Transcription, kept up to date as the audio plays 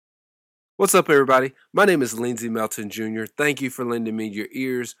What's up, everybody? My name is Lindsey Melton Jr. Thank you for lending me your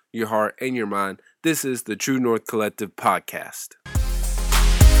ears, your heart, and your mind. This is the True North Collective podcast.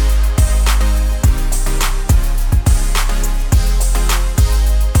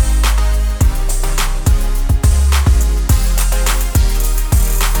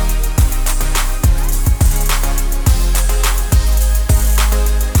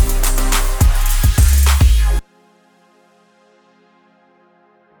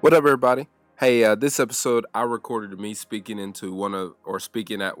 What up, everybody? Hey, this episode I recorded me speaking at one of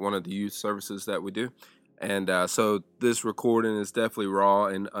the youth services that we do, and so this recording is definitely raw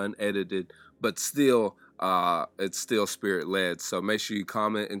and unedited, but still, it's still spirit led. So make sure you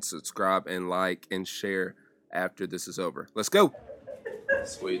comment and subscribe and like and share after this is over. Let's go.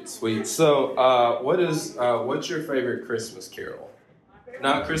 Sweet. So, what's your favorite Christmas carol?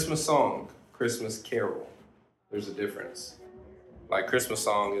 Not Christmas song, Christmas carol. There's a difference. Like, Christmas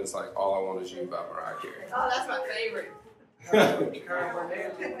song is like All I Want Is You by Mariah Carey. Oh, that's my favorite.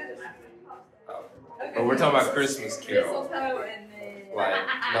 But we're talking about Christmas carol. Like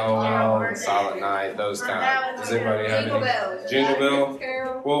Noel, Silent Night, those kind. Does anybody have any? Jingle Bell?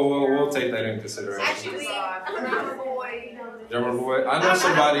 We'll take that into consideration. Actually, Drummer Boy. Drummer Boy?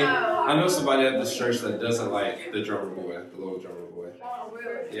 I know somebody at this church that doesn't like the Drummer Boy, the little Drummer Boy. Oh,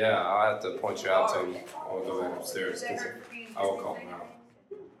 really? Yeah, I'll have to point you out to him. I'll go back upstairs. I will call him out.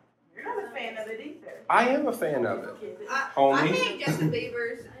 You're not a fan of it either. I am a fan of it. I think Justin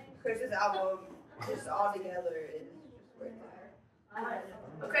Bieber's Christmas album, just all together, is just great.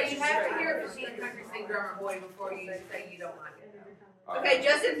 Okay, you have to hear it to see the country sing Drummer Boy before you say you don't like it. Okay,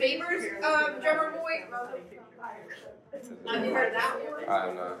 Justin Bieber's Drummer Boy. Have you heard that one? I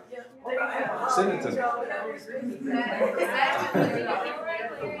have not. Send it to me.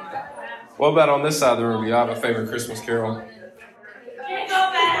 What about on this side of the room? You have a favorite Christmas carol?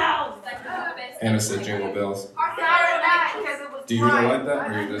 Jingle Bells! Anna said Jingle Bells. Do you really like that,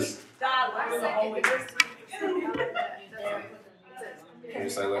 or you just? Can you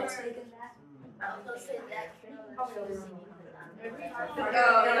say that?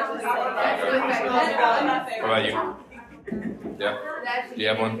 What about you? Yeah? Do you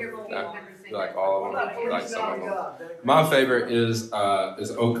have one? No? You like all of them? You like some of them? My favorite is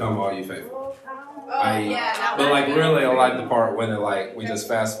 "O Come All You Faithful." But like really, I like the part when we just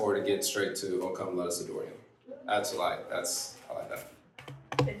fast forward and get straight to "O Come Let Us Adore Him." I like that.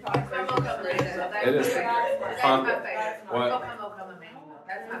 It is. What?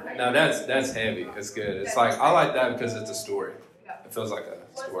 No, that's heavy. It's good. It's like I like that because it's a story. It feels like a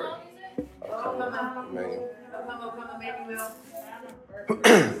story.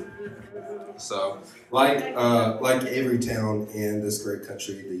 So, like every town in this great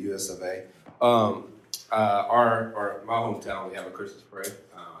country, the U.S. of A., my hometown, we have a Christmas parade.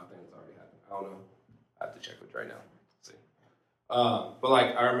 I think it's already happened. I don't know. I have to check with right now. Let's see. But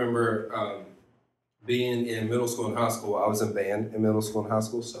like I remember being in middle school and high school. I was in band in middle school and high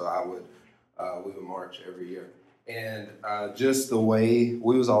school, so we would march every year. And just the way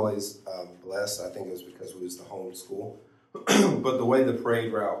we was always blessed, I think it was because we was the home school. But the way the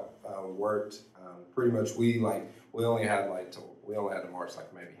parade route worked, pretty much we only had to march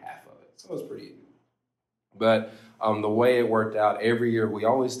like maybe half of it, so it was pretty easy. But the way it worked out every year, we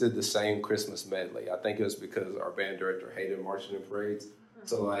always did the same Christmas medley. I think it was because our band director hated marching in parades.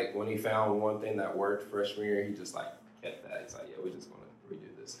 So like when he found one thing that worked freshman year, he just like kept that. He's like, yeah, we're just going to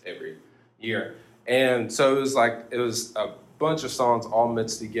redo this every year. And so it was a bunch of songs all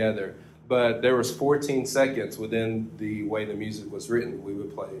mixed together. But there was 14 seconds within the way the music was written. We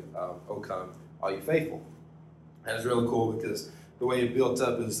would play "O Come All You Faithful." And it was really cool because the way it built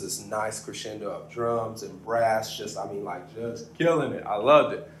up is this nice crescendo of drums and brass, just killing it. I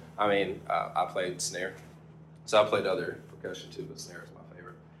loved it. I mean, I played snare, so I played other percussion too, but snare is my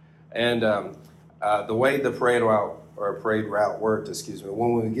favorite. And the way the parade route worked,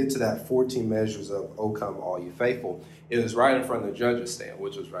 when we get to that 14 measures of "O Come All You Faithful," it was right in front of the judges' stand,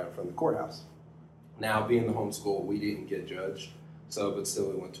 which was right in front of the courthouse. Now, being the homeschool, we didn't get judged, but still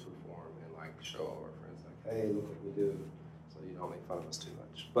we went to perform and show all our friends, hey, look what we do, so you don't make fun of us too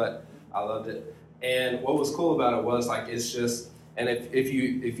much. But I loved it. And what was cool about it was it's just, and if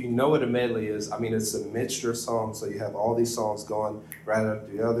you know what a medley is, I mean, it's a mixture of songs, so you have all these songs going right after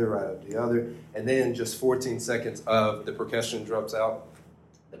the other, and then just 14 seconds of the percussion drops out,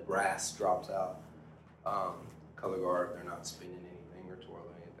 the brass drops out, color guard, they're not spinning anything or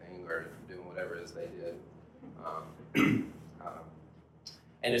twirling anything or doing whatever it is they did.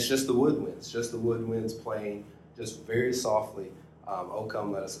 And it's just the woodwinds playing just very softly, "O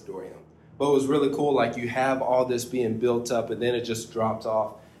Come Let Us Adore Him." But it was really cool, you have all this being built up and then it just drops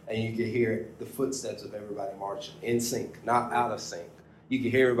off and you could hear the footsteps of everybody marching in sync, not out of sync. You can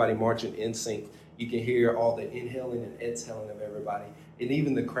hear everybody marching in sync. You can hear all the inhaling and exhaling of everybody. And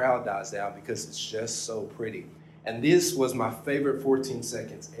even the crowd dies down because it's just so pretty. And this was my favorite 14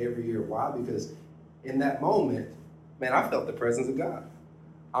 seconds every year. Why? Because in that moment, man, I felt the presence of God.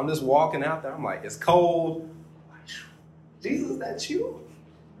 I'm just walking out there. I'm like, it's cold. Jesus, that's you?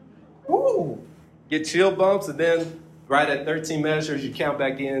 Woo! Get chill bumps, and then right at 13 measures, you count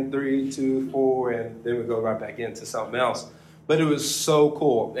back in 3, 2, 4, and then we go right back into something else. But it was so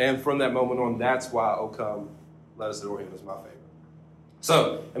cool. And from that moment on, that's why "O Come, Let Us Adore Him" is my favorite.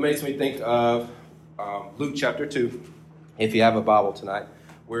 So it makes me think of Luke chapter 2. If you have a Bible tonight,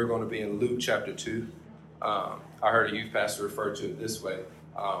 we're going to be in Luke chapter 2. I heard a youth pastor refer to it this way.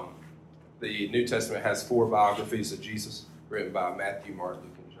 The New Testament has 4 biographies of Jesus written by Matthew, Mark,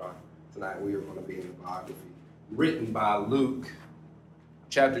 Luke, and John. Tonight we are going to be in the biography written by Luke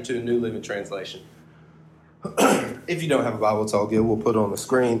chapter 2, New Living Translation. If you don't have a Bible, it's all good. We'll put it on the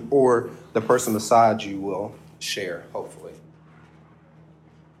screen, or the person beside you will share, hopefully.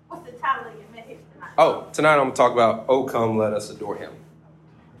 What's the title of your message tonight? Oh, tonight I'm going to talk about "O Come, Let Us Adore Him."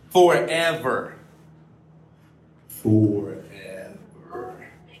 Forever. Forever.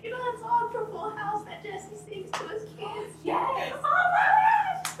 You know that song from Full House that Jesse sings to his kids? Yes. Oh my gosh.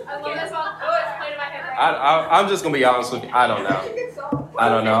 I love that song. Oh, it's playing in my head right now. I'm just going to be honest with you. I don't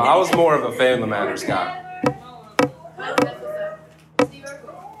know. I was more of a Family Matters guy.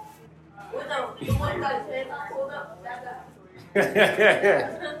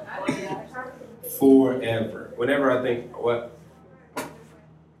 Forever. Whenever I think, what? We're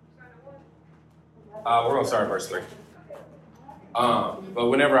going to start at verse 3. But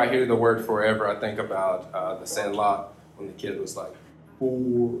whenever I hear the word forever, I think about the Sandlot when the kid was like,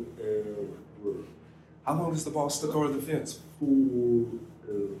 forever. How long is the ball stuck over the fence?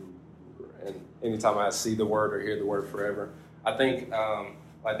 Forever. And anytime I see the word or hear the word forever, I think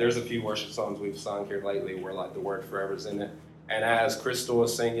like there's a few worship songs we've sung here lately where like the word forever is in it. And as Crystal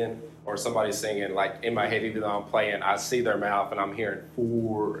is singing or somebody's singing, like in my head, even though I'm playing, I see their mouth and I'm hearing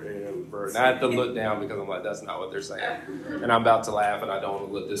forever. And I have to look down because I'm like, that's not what they're saying. And I'm about to laugh and I don't want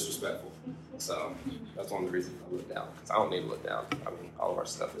to look disrespectful. So that's one of the reasons I look down, because I don't need to look down. I mean, all of our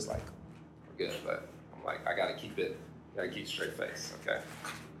stuff is like, we're good, but I'm like, I got to keep straight face, okay?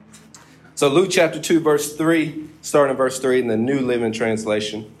 So Luke chapter 2, verse 3, starting in verse 3 in the New Living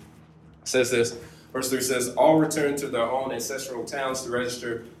Translation, says this. Verse 3 says, all returned to their own ancestral towns to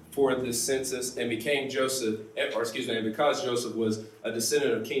register for the census, and because Joseph was a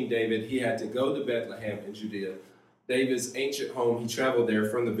descendant of King David, he had to go to Bethlehem in Judea, David's ancient home. He traveled there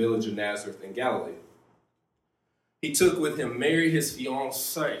from the village of Nazareth in Galilee. He took with him Mary, his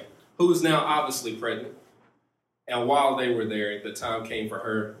fiancée, who was now obviously pregnant. And while they were there, the time came for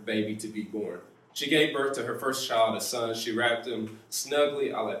her baby to be born. She gave birth to her first child, a son. She wrapped him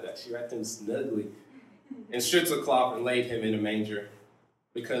snugly. I like that. She wrapped him snugly in strips of cloth and laid him in a manger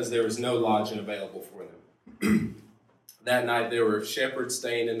because there was no lodging available for them. That night there were shepherds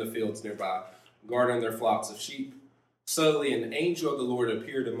staying in the fields nearby, guarding their flocks of sheep. Suddenly an angel of the Lord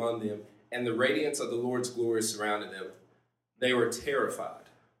appeared among them, and the radiance of the Lord's glory surrounded them. They were terrified.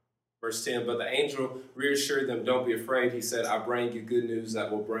 Verse 10, but the angel reassured them, don't be afraid. He said, I bring you good news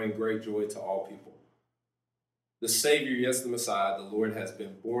that will bring great joy to all people. The Savior, yes, the Messiah, the Lord, has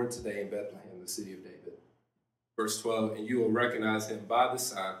been born today in Bethlehem, the city of David. Verse 12, and you will recognize him by the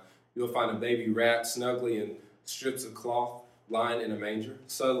sign. You will find a baby wrapped snugly in strips of cloth, lying in a manger.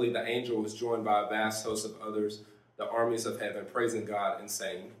 Suddenly the angel was joined by a vast host of others, the armies of heaven, praising God and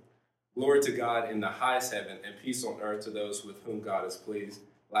saying, glory to God in the highest heaven, and peace on earth to those with whom God is pleased.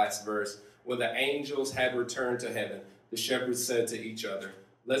 Last verse. When the angels had returned to heaven, the shepherds said to each other,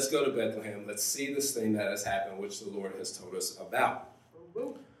 let's go to Bethlehem. Let's see this thing that has happened, which the Lord has told us about.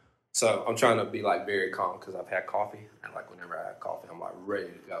 So I'm trying to be like very calm because I've had coffee. And like whenever I have coffee, I'm like ready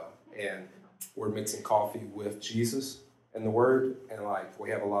to go. And we're mixing coffee with Jesus and the word. And like we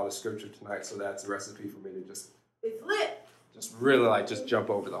have a lot of scripture tonight. So that's a recipe for me to just, it's lit. Just really like just jump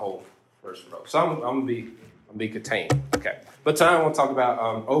over the whole first row. So I'm going to be contained. Okay. But tonight I want to talk about,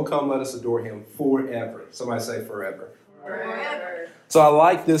 oh, come, let us adore him forever. Somebody say forever. Forever. So I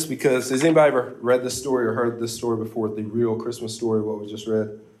like this because, has anybody ever read this story or heard this story before? The real Christmas story, what we just read?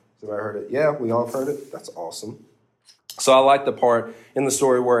 Has anybody heard it? Yeah, we all heard it. That's awesome. So I like the part in the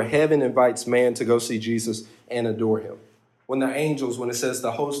story where heaven invites man to go see Jesus and adore him. When it says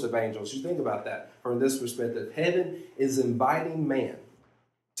the host of angels, you think about that from this perspective. Heaven is inviting man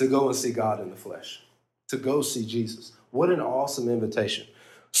to go and see God in the flesh, to go see Jesus. What an awesome invitation.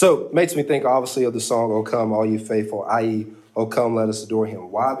 So it makes me think, obviously, of the song, Oh Come, All You Faithful, i.e., Oh, come, let us adore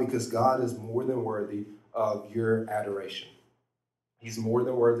him. Why? Because God is more than worthy of your adoration. He's more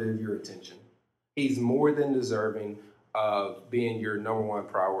than worthy of your attention. He's more than deserving of being your number one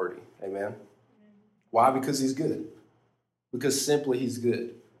priority. Amen? Why? Because he's good. Because simply he's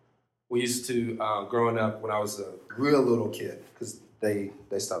good. We used to, growing up when I was a real little kid, because they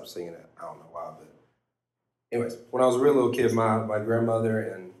stopped singing it. I don't know why, but anyways, when I was a real little kid, my grandmother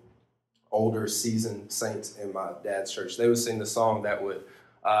and older seasoned saints in my dad's church, they would sing the song that would,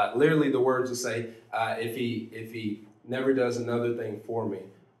 literally the words would say, if he never does another thing for me,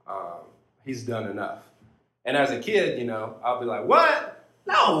 he's done enough. And as a kid, you know, I'll be like, what?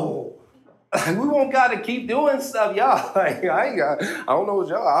 No. We want God to keep doing stuff, y'all. Like, I don't know what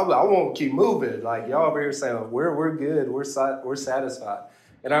y'all. I want to keep moving. Like, y'all over here saying we're good, we're satisfied.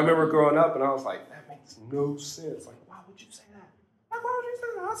 And I remember growing up, and I was like, that makes no sense. Like, why would you say that? Like, why would you say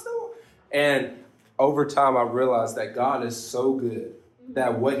that? I still. And over time, I realized that God is so good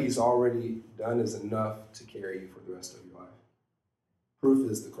that what He's already done is enough to carry you for the rest of your life. Proof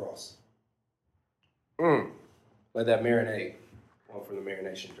is the cross. Let that marinate. One from the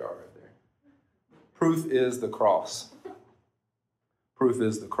marination jar right there. Proof is the cross. Proof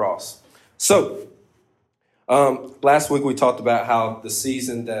is the cross. So, last week we talked about how the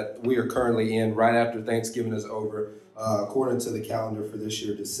season that we are currently in, right after Thanksgiving is over, according to the calendar for this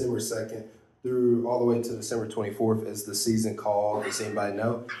year, December 2nd through all the way to December 24th is the season called, does anybody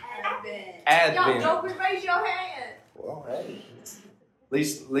know? Advent. Y'all don't raise your hand. Well, hey.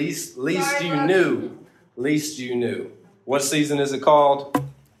 At least you knew. Least you knew. What season is it called?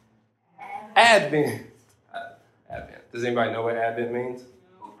 Advent. Advent. Does anybody know what Advent means?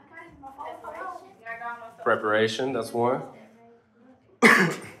 Preparation. That's one.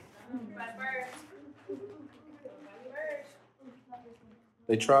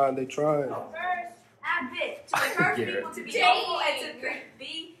 They trying. Advent. To encourage people to be hopeful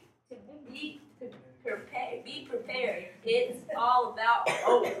and be prepared. It's all about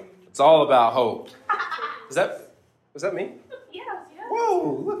hope. It's all about hope. Was that me? Yes.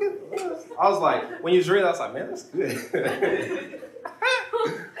 Whoa, look at I was like, when you was reading, I was like, man, that's good.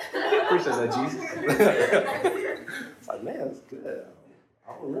 Appreciate that, Jesus. It's like, man, that's good.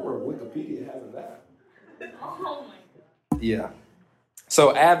 I don't remember Wikipedia having that. Oh my God. Yeah.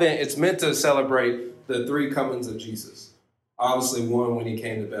 So Advent, it's meant to celebrate the three comings of Jesus. Obviously, one, when he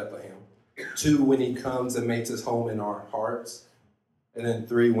came to Bethlehem. Two, when he comes and makes his home in our hearts. And then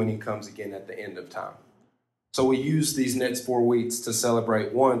three, when he comes again at the end of time. So we use these next 4 weeks to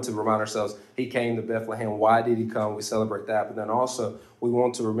celebrate, one, to remind ourselves he came to Bethlehem. Why did he come? We celebrate that. But then also we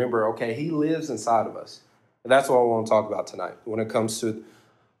want to remember, okay, he lives inside of us. And that's what I want to talk about tonight. When it comes to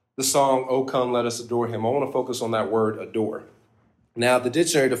the song, Oh, Come, Let Us Adore Him, I want to focus on that word adore. Now, the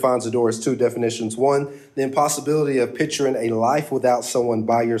dictionary defines adore as two definitions. One, the impossibility of picturing a life without someone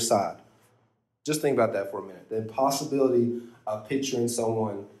by your side. Just think about that for a minute. The impossibility of picturing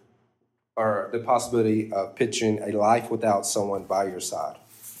someone, or the possibility of picturing a life without someone by your side.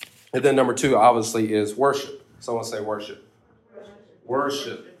 And then number two, obviously, is worship. Someone say worship.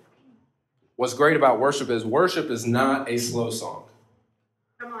 Worship. What's great about worship is not a slow song.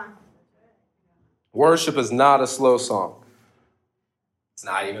 Come on. Worship is not a slow song. It's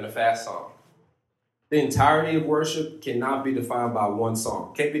not even a fast song. The entirety of worship cannot be defined by one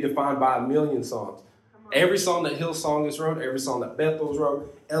song. Can't be defined by a million songs. Every song that Hillsong has wrote, every song that Bethel's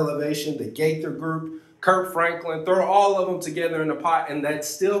wrote, Elevation, the Gaither Group, Kirk Franklin, throw all of them together in a pot, and that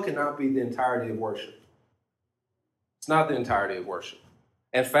still cannot be the entirety of worship. It's not the entirety of worship.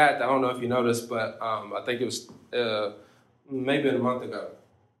 In fact, I don't know if you noticed, but I think it was maybe a month ago,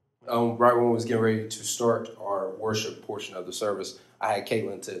 right when we was getting ready to start our worship portion of the service, I had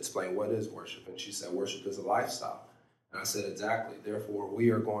Caitlin to explain what is worship, and she said worship is a lifestyle. And I said exactly. Therefore,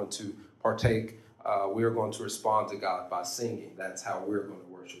 we are going to partake. We are going to respond to God by singing. That's how we're going to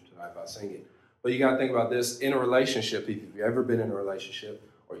worship tonight, by singing. But you got to think about this. In a relationship, if you've ever been in a relationship,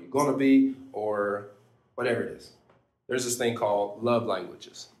 or you're going to be, or whatever it is, there's this thing called love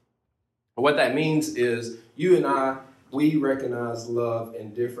languages. And what that means is you and I, we recognize love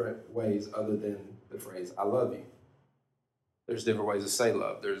in different ways other than the phrase, I love you. There's different ways to say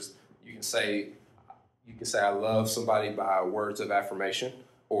love. You can say I love somebody by words of affirmation,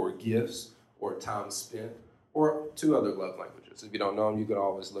 or gifts, or time spent, or two other love languages. If you don't know them, you can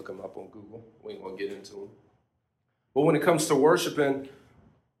always look them up on Google. We ain't gonna get into them. But when it comes to worshiping,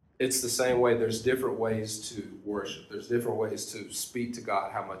 it's the same way. There's different ways to worship. There's different ways to speak to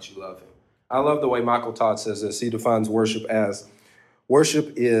God how much you love him. I love the way Michael Todd says this. He defines worship as,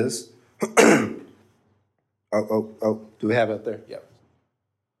 worship is, do we have it up there? Yeah.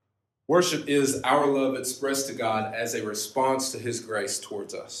 Worship is our love expressed to God as a response to his grace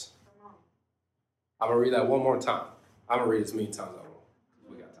towards us. I'm going to read that one more time. I'm going to read it as many times as I want.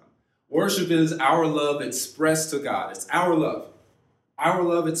 We got time. Worship is our love expressed to God. It's our love. Our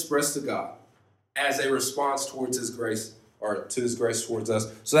love expressed to God as a response towards his grace, or to his grace towards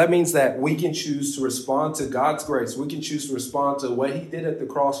us. So that means that we can choose to respond to God's grace. We can choose to respond to what he did at the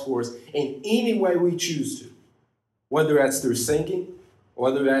cross for us in any way we choose to. Whether that's through singing,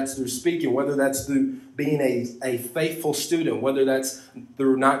 whether that's through speaking, whether that's through being a faithful student, whether that's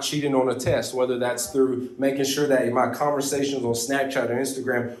through not cheating on a test, whether that's through making sure that my conversations on Snapchat or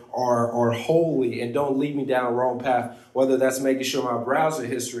Instagram are holy and don't lead me down a wrong path, whether that's making sure my browser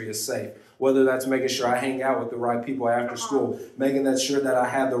history is safe, whether that's making sure I hang out with the right people after school, making that sure that I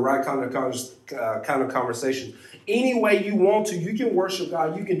have the right kind of conversations. Any way you want to, you can worship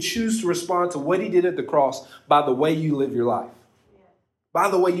God. You can choose to respond to what he did at the cross by the way you live your life. By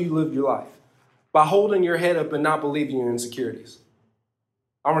the way you live your life. By holding your head up and not believing your insecurities.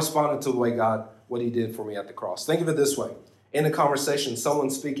 I'm responding to the way God, what he did for me at the cross. Think of it this way. In a conversation,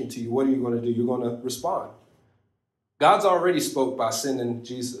 someone's speaking to you. What are you going to do? You're going to respond. God's already spoke by sending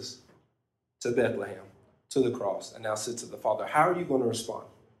Jesus to Bethlehem, to the cross, and now sits at the Father. How are you going to respond?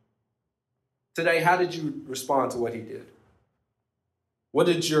 Today, how did you respond to what he did? What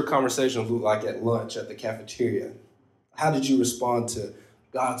did your conversations look like at lunch, at the cafeteria? How did you respond to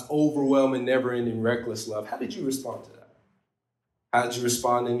God's overwhelming, never-ending, reckless love? How did you respond to that? How did you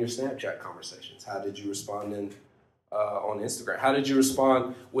respond in your Snapchat conversations? How did you respond on Instagram? How did you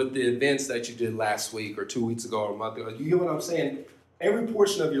respond with the events that you did last week or 2 weeks ago or a month ago? You hear what I'm saying? Every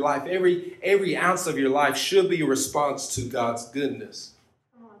portion of your life, every ounce of your life should be a response to God's goodness.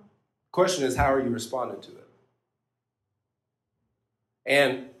 The question is, how are you responding to it?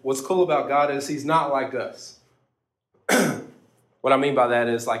 And what's cool about God is he's not like us. What I mean by that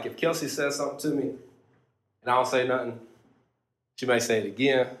is, like, if Kelsey says something to me and I don't say nothing, she may say it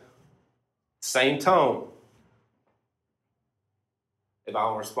again. Same tone. If I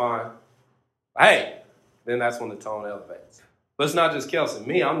don't respond, hey, then that's when the tone elevates. But it's not just Kelsey.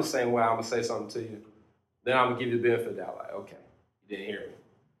 Me, I'm the same way. I'm going to say something to you. Then I'm going to give you the benefit of the doubt. Like, okay, you didn't hear me.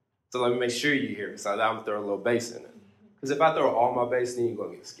 So let me make sure you hear me. So I'm going to throw a little bass in it. Because if I throw all my bass, then you're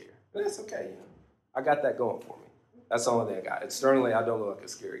going to get scared. But that's okay, you know. I got that going for me. That's the only thing I got. Externally, I don't look like a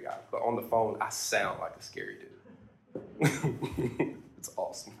scary guy. But on the phone, I sound like a scary dude. It's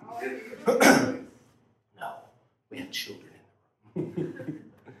awesome. No, we have children in the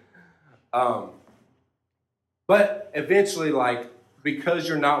room. But eventually, like, because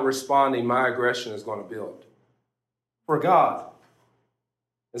you're not responding, my aggression is going to build. For God,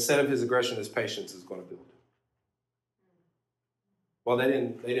 instead of his aggression, his patience is going to build. Well, they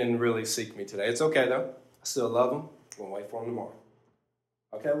didn't really seek me today. It's okay, though. I still love them. I'm going to wait for them tomorrow.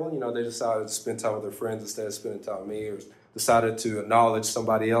 Okay, well, you know, they decided to spend time with their friends instead of spending time with me, or decided to acknowledge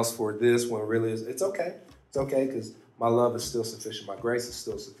somebody else for this when really it's okay. It's okay, because my love is still sufficient. My grace is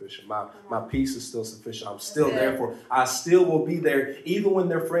still sufficient. My peace is still sufficient. I'm still there for. I still will be there even when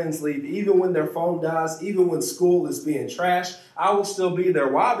their friends leave, even when their phone dies, even when school is being trashed. I will still be there.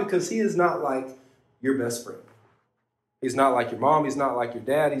 Why? Because he is not like your best friend. He's not like your mom. He's not like your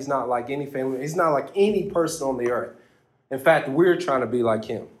dad. He's not like any family. He's not like any person on the earth. In fact, we're trying to be like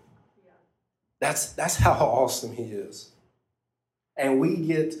him. That's how awesome he is. And we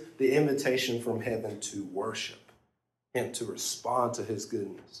get the invitation from heaven to worship him, to respond to his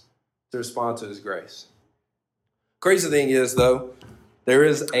goodness, to respond to his grace. Crazy thing is, though, there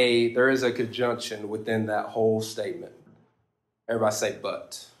is a conjunction within that whole statement. Everybody say,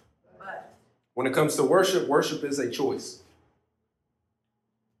 but. When it comes to worship, worship is a choice.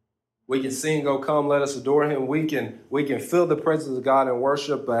 We can sing, "Oh come, let us adore him." We can feel the presence of God in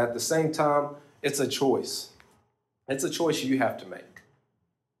worship, but at the same time, it's a choice. It's a choice you have to make.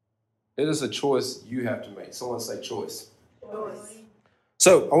 It is a choice you have to make. Someone say choice. Choice.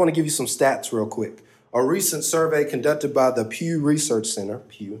 So I want to give you some stats real quick. A recent survey conducted by the Pew Research Center,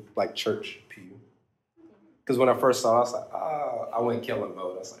 Pew, like church Pew. Because when I first saw it, I was like, I went killing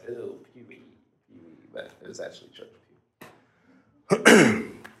mode. I was like, ew, Pew. But it was actually church Pew.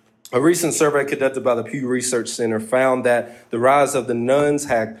 A recent survey conducted by the Pew Research Center found that the rise of the nuns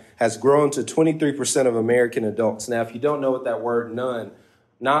has grown to 23% of American adults. Now, if you don't know what that word nun,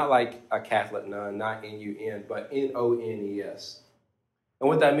 not like a Catholic nun, not N-U-N, but N-O-N-E-S. And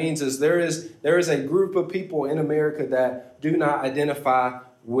what that means is there is a group of people in America that do not identify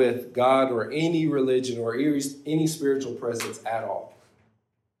with God or any religion or any spiritual presence at all.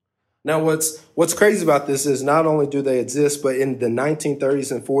 Now, what's crazy about this is not only do they exist, but in the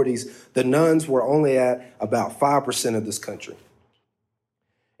 1930s and 40s, the nuns were only at about 5% of this country.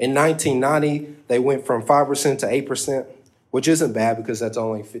 In 1990, they went from 5% to 8%, which isn't bad because that's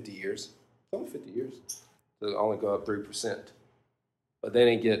only 50 years. It's only 50 years. They'll only go up 3%. But then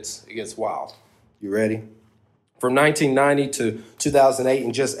it gets wild. You ready? From 1990 to 2008,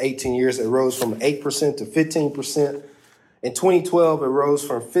 in just 18 years, it rose from 8% to 15%. In 2012, it rose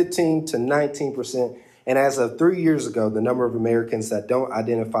from 15 to 19%. And as of 3 years ago, the number of Americans that don't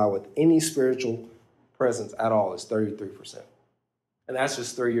identify with any spiritual presence at all is 33%. And that's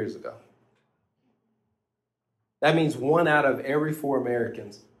just 3 years ago. That means 1 out of every 4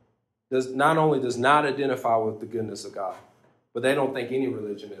 Americans does not identify with the goodness of God, but they don't think any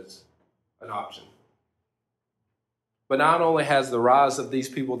religion is an option. But not only has the rise of these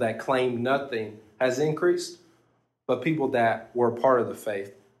people that claim nothing has increased, but people that were part of the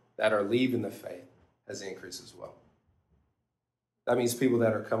faith, that are leaving the faith, has increased as well. That means people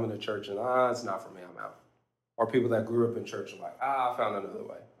that are coming to church and, it's not for me, I'm out. Or people that grew up in church and like, I found another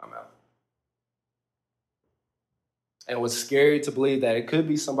way, I'm out. And it was scary to believe that it could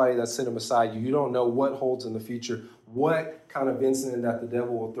be somebody that's sitting beside you. You don't know what holds in the future, what kind of incident that the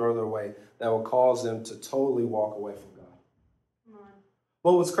devil will throw their way that will cause them to totally walk away from God.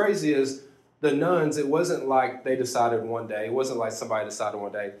 But what's crazy is the nuns, it wasn't like they decided one day. It wasn't like somebody decided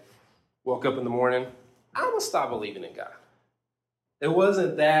one day, woke up in the morning, I'm going to stop believing in God. It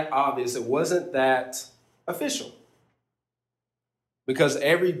wasn't that obvious. It wasn't that official. Because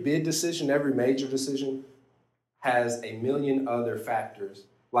every big decision, every major decision has a million other factors,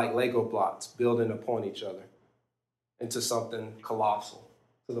 like Lego blocks, building upon each other into something colossal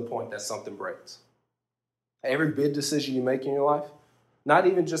to the point that something breaks. Every big decision you make in your life, not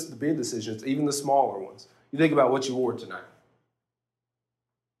even just the big decisions, even the smaller ones. You think about what you wore tonight.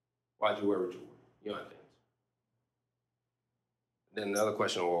 Why'd you wear what you wore? You understand. Then another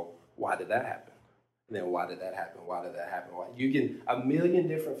question, well, why did that happen? And then why did that happen? Why did that happen? Why? You get a million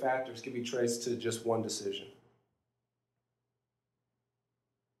different factors can be traced to just one decision.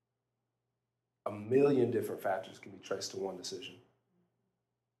 A million different factors can be traced to one decision.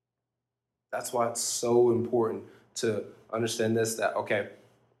 That's why it's so important to understand this, that, okay,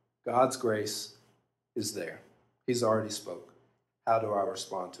 God's grace is there. He's already spoke. How do I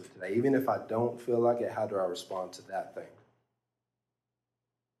respond to it today? Even if I don't feel like it, how do I respond to that thing?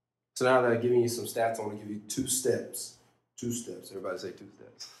 So now that I've given you some stats, I want to give you 2 steps. 2 steps. Everybody say 2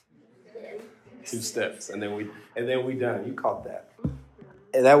 steps. 2 steps. And then we done. You caught that.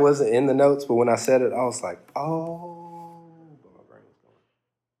 And that wasn't in the notes, but when I said it, I was like, oh. But my brain was going.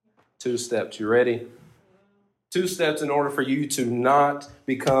 2 steps. You ready? 2 steps in order for you to not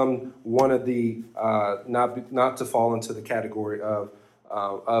become one of the, not to fall into the category of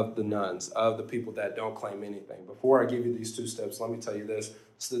the nuns, of the people that don't claim anything. Before I give you these 2 steps, let me tell you this.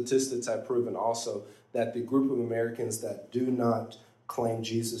 Statistics have proven also that the group of Americans that do not claim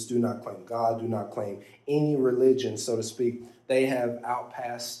Jesus, do not claim God, do not claim any religion, so to speak, they have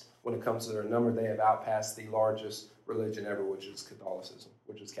outpassed, when it comes to their number, they have outpassed the largest religion ever, which is Catholicism,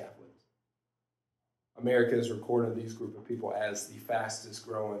 which is Catholics. America is recording these group of people as the fastest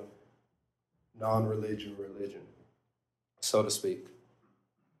growing non-religion religion, so to speak.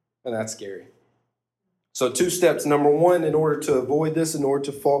 And that's scary. So 2 steps. Number 1, in order to avoid this, in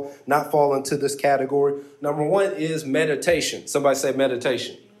order to not fall into this category, number 1 is meditation. Somebody say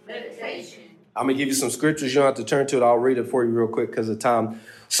meditation. Meditation. I'm going to give you some scriptures. You don't have to turn to it. I'll read it for you real quick because of time.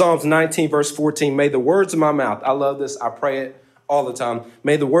 Psalms 19, verse 14. May the words of my mouth, I love this, I pray it all the time.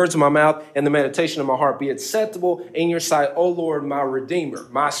 May the words of my mouth and the meditation of my heart be acceptable in your sight, O Lord, my Redeemer,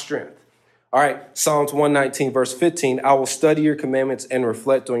 my strength. All right, Psalms 119, verse 15. I will study your commandments and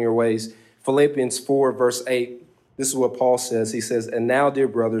reflect on your ways. Philippians 4, verse 8. This is what Paul says. He says, and now, dear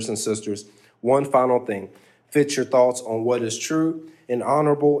brothers and sisters, one final thing. Fix your thoughts on what is true and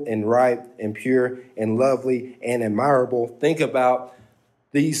honorable and right and pure and lovely and admirable. Think about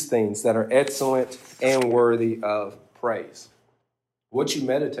these things that are excellent and worthy of praise. What you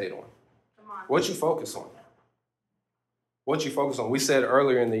meditate on. What you focus on. What you focus on. We said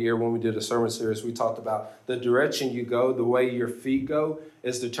earlier in the year when we did a sermon series, we talked about the direction you go, the way your feet go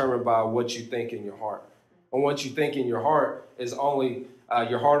is determined by what you think in your heart. And what you think in your heart is only,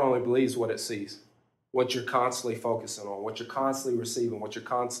 your heart only believes what it sees. What you're constantly focusing on, what you're constantly receiving, what you're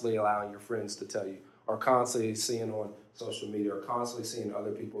constantly allowing your friends to tell you, or constantly seeing on social media, or constantly seeing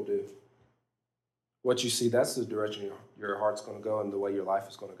other people do. What you see, that's the direction your heart's going to go and the way your life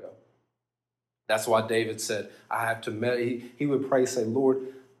is going to go. That's why David said, I have to meditate. He would pray, say,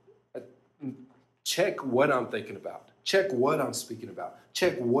 Lord, check what I'm thinking about. Check what I'm speaking about.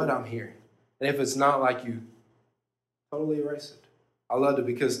 Check what I'm hearing. And if it's not like you, totally erase it. I loved it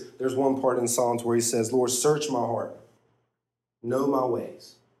because there's one part in Psalms where he says, Lord, search my heart. Know my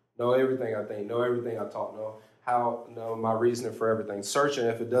ways. Know everything I think. Know everything I talk. Know my reasoning for everything. Search it.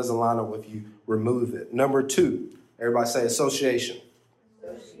 If it doesn't line up with you, remove it. Number 2, everybody say association.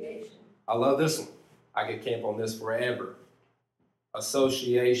 Association. I love this one. I could camp on this forever.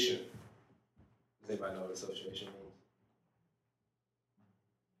 Association. Does anybody know what association means?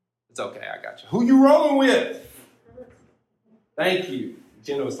 It's okay, I got you. Who you rolling with? Thank you.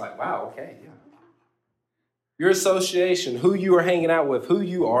 Jenna was like, wow, okay, yeah. Your association, who you are hanging out with, who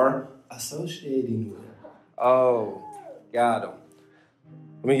you are associating with. Oh, got him.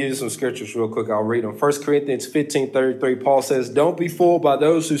 Let me give you some scriptures real quick. I'll read them. 1 Corinthians 15:33, Paul says, don't be fooled by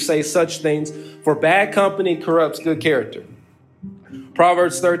those who say such things, for bad company corrupts good character.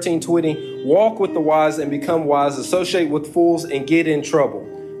 Proverbs 13:20, walk with the wise and become wise, associate with fools and get in trouble.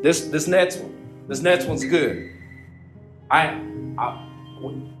 This next one's good.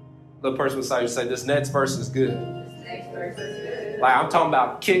 The person beside you say, this next verse is good. This next verse is good. Like I'm talking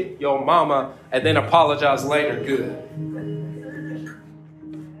about kick your mama and then apologize later. Good.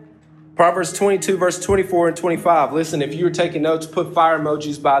 Proverbs 22, verse 24 and 25. Listen, if you're taking notes, put fire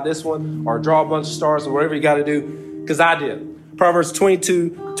emojis by this one or draw a bunch of stars or whatever you got to do, because I did. Proverbs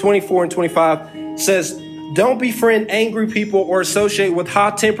 22, 24 and 25 says, don't befriend angry people or associate with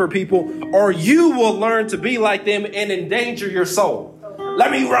hot-tempered people, or you will learn to be like them and endanger your soul. Let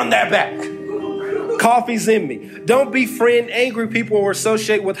me run that back. Coffee's in me. Don't befriend angry people or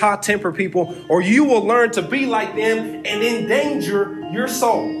associate with hot-tempered people, or you will learn to be like them and endanger your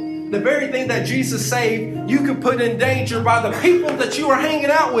soul. The very thing that Jesus saved, you could put in danger by the people that you are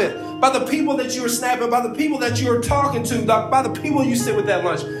hanging out with, by the people that you are snapping, by the people that you are talking to, by the people you sit with at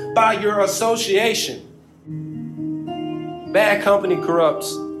lunch, by your association. Bad company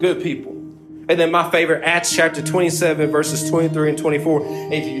corrupts good people. And then my favorite, Acts chapter 27, verses 23 and 24.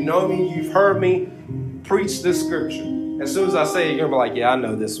 If you know me, you've heard me preach this scripture. As soon as I say it, you're going to be like, yeah, I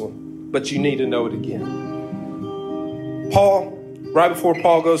know this one. But you need to know it again. Paul, right before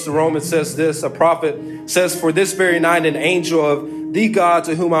Paul goes to Rome, it says this, a prophet says, for this very night, an angel of the God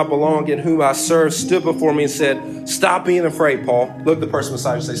to whom I belong and whom I serve stood before me and said, stop being afraid, Paul. Look at the person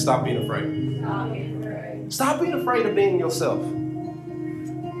beside you and say, stop being afraid. Stop being afraid. Stop being afraid of being yourself.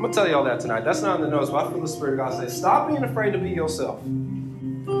 I'm going to tell you all that tonight. That's not in the notes, but I feel the Spirit of God say, stop being afraid to be yourself.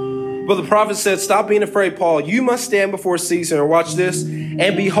 But the prophet said, stop being afraid, Paul. You must stand before Caesar. Watch this.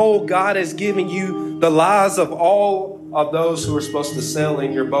 And behold, God has given you the lives of all of those who are supposed to sail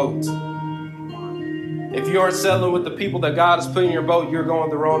in your boat. If you aren't sailing with the people that God has put in your boat, you're going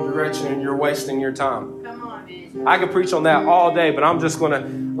the wrong direction and you're wasting your time. Come on, man. I could preach on that all day, but I'm just going to,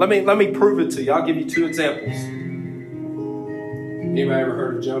 let me prove it to you. I'll give you 2 examples. Anybody ever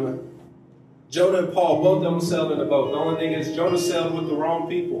heard of Jonah? Jonah and Paul, both of them sailed in the boat. The only thing is Jonah sailed with the wrong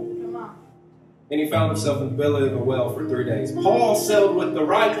people. Come on. And he found himself in the belly of a whale for 3 days. Paul sailed with the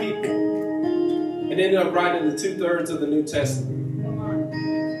right people and ended up writing the 2/3 of the New Testament. Come on.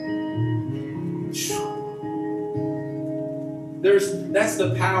 That's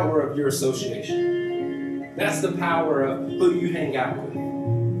the power of your association. That's the power of who you hang out with.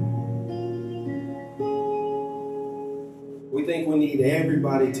 We think we need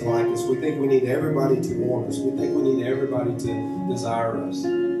everybody to like us. We think we need everybody to want us. We think we need everybody to desire us.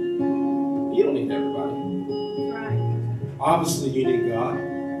 You don't need everybody. Right. Obviously, you need God.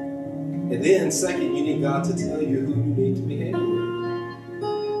 And then, second, you need God to tell you who you need to be hanging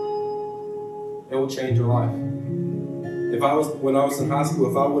with. It will change your life. When I was in high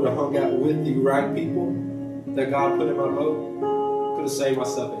school, if I would have hung out with the right people that God put in my boat, could have saved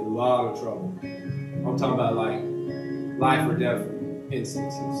myself a lot of trouble. I'm talking about like life or death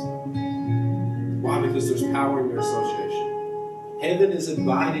instances. Why? Because there's power in your association. Heaven is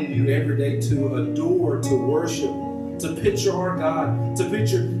inviting you every day to adore, to worship, to picture our God, to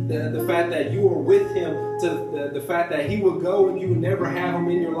picture the fact that you are with Him, to the fact that He will go and you will never have Him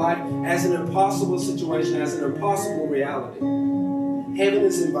in your life as an impossible situation, as an impossible reality. Heaven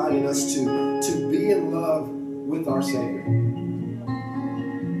is inviting us to be in love with our Savior.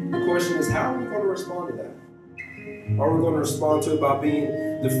 The question is, how are we going to respond to that? Are we going to respond to it by being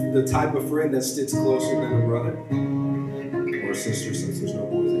the type of friend that sticks closer than a brother or a sister, since there's no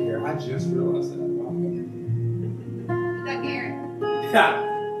boys in here? I just realized that. Wow. Is that Garen? Yeah,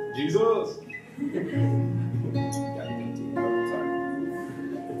 Jesus.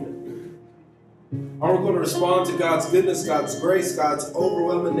 Are we going to respond to God's goodness, God's grace, God's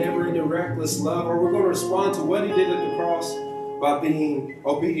overwhelming, never-ending, reckless love? Or are we going to respond to what He did at the cross by being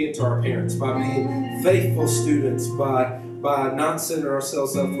obedient to our parents, by being faithful students, by not setting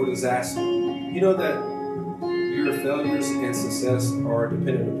ourselves up for disaster? You know that your failures and success are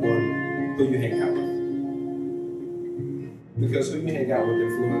dependent upon who you hang out with. Because who you hang out with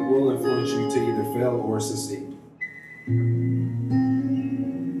will influence you to either fail or succeed.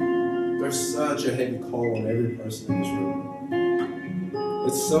 There's such a heavy call on every person in this room.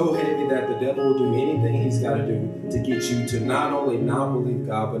 It's so heavy that the devil will do anything he's got to do to get you to not only not believe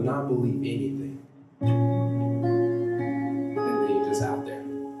God, but not believe anything. And then you're just out there.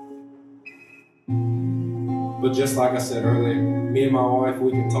 But just like I said earlier, me and my wife,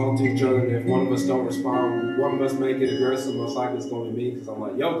 we can talk to each other, and if one of us don't respond, one of us may get aggressive, most likely it's going to be me, because I'm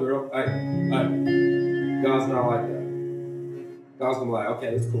like, yo, girl, hey, God's not like that. God's going to be like, okay,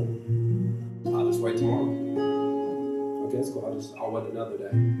 it's cool. I'll just wait tomorrow. Okay, it's cool. I'll wait another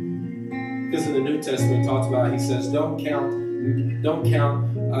day. Because in the New Testament, it talks about, he says, don't count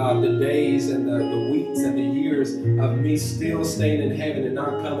the days and the weeks and the years of me still staying in heaven and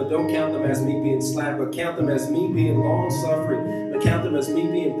not coming. Don't count them as me being slack, but count them as me being long-suffering, but count them as me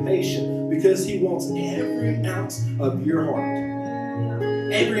being patient, because he wants every ounce of your heart.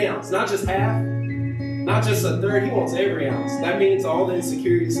 Every ounce, not just half, not just a third. He wants every ounce. That means all the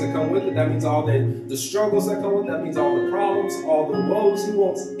insecurities that come with it. That means all the struggles that come with it. That means all the problems, all the woes. He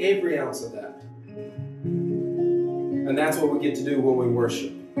wants every ounce of that. And that's what we get to do when we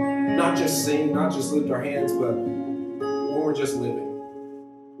worship. Not just sing, not just lift our hands, but when we're just living.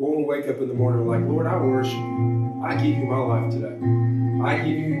 When we wake up in the morning, we're like, Lord, I worship you. I give you my life today. I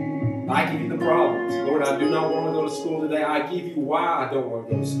give you the problems. Lord, I do not want to go to school today. I give you why I don't want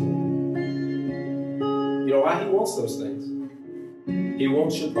to go to school. You know why? He wants those things. He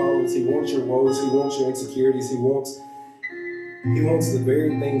wants your problems. He wants your woes. He wants your insecurities. He wants the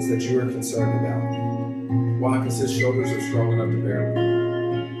very things that you are concerned about. Why? Because his shoulders are strong enough to bear them.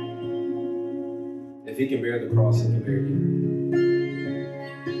 If he can bear the cross, he can bear you.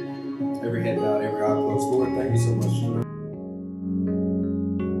 Every head bowed, every eye closed. Lord, thank you so much.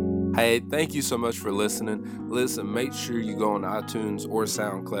 Hey, thank you so much for listening. Listen, make sure you go on iTunes or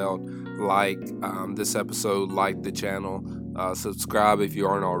SoundCloud, like this episode, like the channel, subscribe if you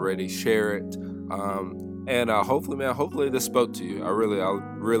aren't already, share it, and hopefully this spoke to you. I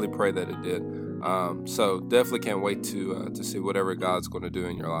really pray that it did. So definitely can't wait to see whatever God's going to do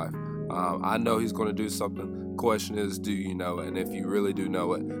in your life. I know he's going to do something. The question is, do you know it? And if you really do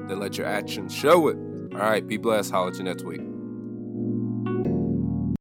know it, then let your actions show it. All right, be blessed. Holla at you next week.